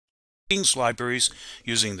libraries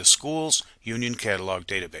using the Schools Union Catalog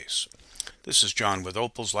database. This is John with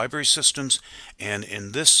Opal's Library Systems, and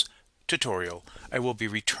in this tutorial I will be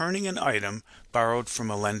returning an item borrowed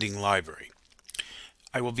from a lending library.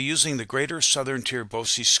 I will be using the Greater Southern Tier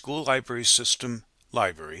BOCES School Library System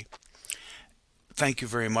library. Thank you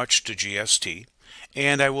very much to GST.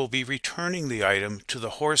 And I will be returning the item to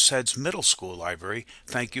the Horseheads Middle School Library.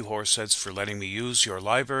 Thank you, Horseheads, for letting me use your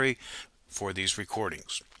library for these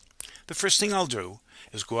recordings. The first thing I'll do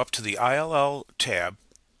is go up to the ILL tab,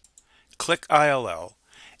 click ILL,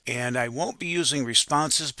 and I won't be using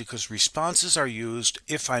responses because responses are used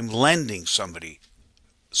if I'm lending somebody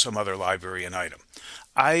some other library an item.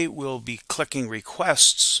 I will be clicking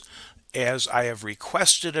requests as I have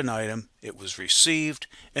requested an item, it was received,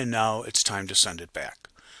 and now it's time to send it back.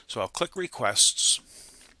 So I'll click requests,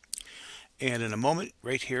 and in a moment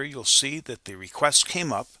right here you'll see that the request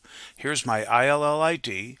came up. Here's my ILL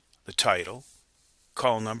ID, the title,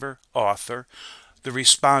 call number, author, the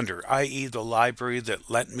responder, i.e. the library that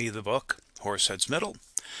lent me the book, Horseheads Middle.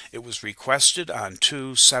 It was requested on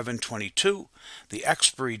 2/7/22. The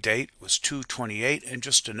expiry date was 2/28, and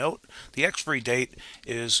just a note, the expiry date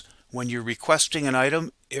is when you're requesting an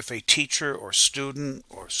item. If a teacher or student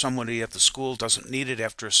or somebody at the school doesn't need it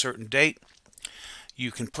after a certain date, you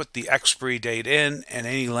can put the expiry date in, and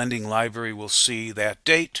any lending library will see that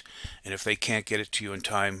date, and if they can't get it to you in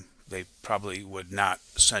time, they probably would not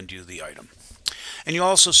send you the item. And you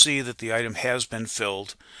also see that the item has been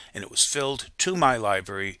filled, and it was filled to my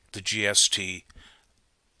library, the GST,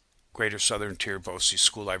 Greater Southern Tier BOCES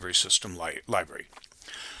School Library System library.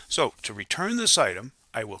 So to return this item,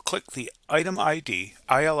 I will click the item ID,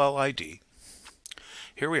 ILL ID.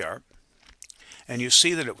 Here we are. And you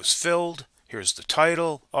see that it was filled. Here's the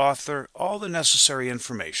title, author, all the necessary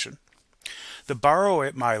information. The borrower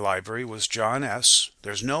at my library was John S.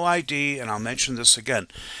 There's no ID, and I'll mention this again.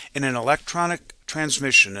 In an electronic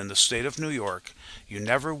transmission in the state of New York, you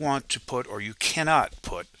never want to put, or you cannot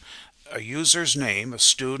put, a user's name, a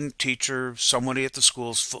student, teacher, somebody at the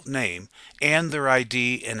school's name, and their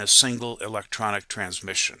ID in a single electronic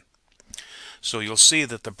transmission. So you'll see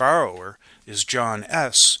that the borrower is John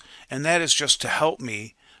S., and that is just to help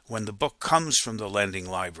me when the book comes from the lending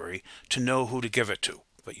library to know who to give it to,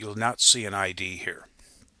 but you'll not see an ID here.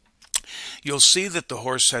 You'll see that the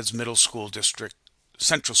Horseheads Middle School District,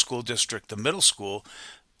 Central School District, the middle school,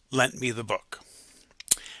 lent me the book.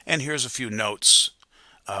 And here's a few notes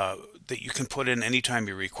that you can put in anytime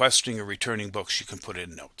you're requesting or returning books. You can put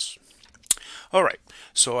in notes. All right,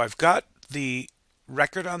 so I've got the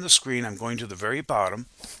record on the screen. I'm going to the very bottom,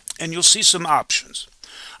 and you'll see some options.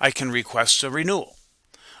 I can request a renewal.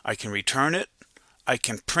 I can return it. I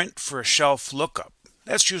can print for a shelf lookup.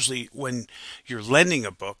 That's usually when you're lending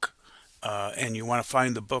a book and you want to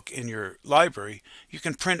find the book in your library. You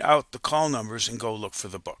can print out the call numbers and go look for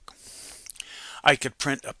the book. I could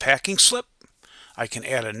print a packing slip. I can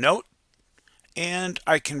add a note, and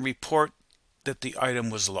I can report that the item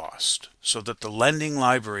was lost so that the lending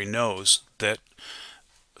library knows that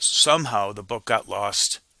somehow the book got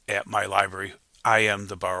lost at my library. I am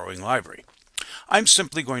the borrowing library. I'm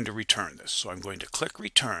simply going to return this. So I'm going to click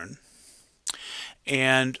return,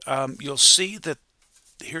 and you'll see that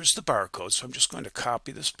here's the barcode. So I'm just going to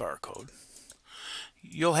copy this barcode.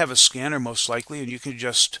 You'll have a scanner most likely, and you can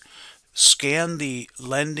just scan the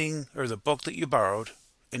lending or the book that you borrowed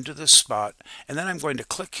into this spot, and then I'm going to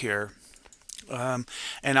click here and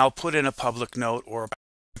I'll put in a public note, or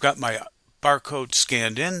I've got my barcode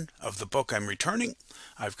scanned in of the book I'm returning.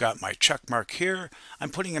 I've got my check mark here. I'm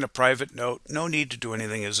putting in a private note. No need to do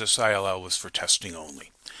anything as this ILL was for testing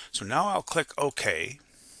only. So now I'll click OK,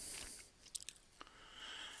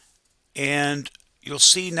 and you'll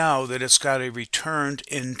see now that it's got a returned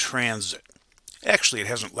in transit. Actually, it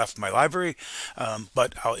hasn't left my library,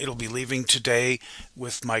 but it'll be leaving today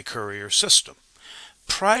with my courier system.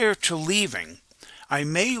 Prior to leaving, I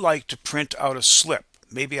may like to print out a slip.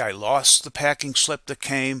 Maybe I lost the packing slip that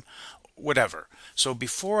came, whatever. So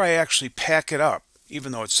before I actually pack it up,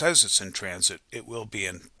 even though it says it's in transit, it will be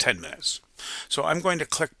in 10 minutes. So I'm going to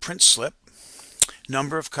click print slip,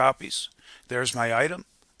 number of copies. There's my item.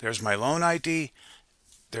 There's my loan ID.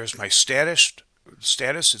 There's my status,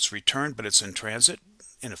 it's returned, but it's in transit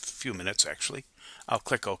in a few minutes actually. I'll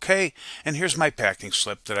click OK, and here's my packing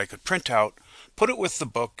slip that I could print out, put it with the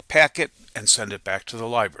book, pack it, and send it back to the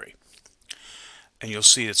library. And you'll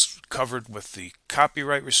see it's covered with the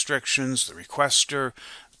copyright restrictions, the requester,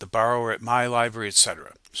 the borrower at my library,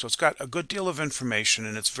 etc. So it's got a good deal of information,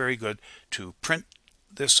 and it's very good to print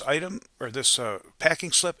this item or this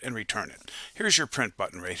packing slip and return it. Here's your print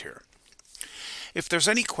button right here. If there's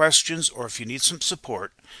any questions or if you need some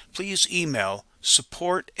support, please email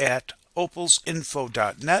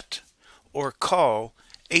support@opalsinfo.net or call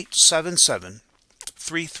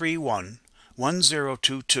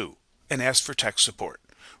 877-331-1022 and ask for tech support.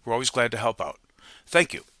 We're always glad to help out.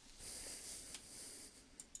 Thank you.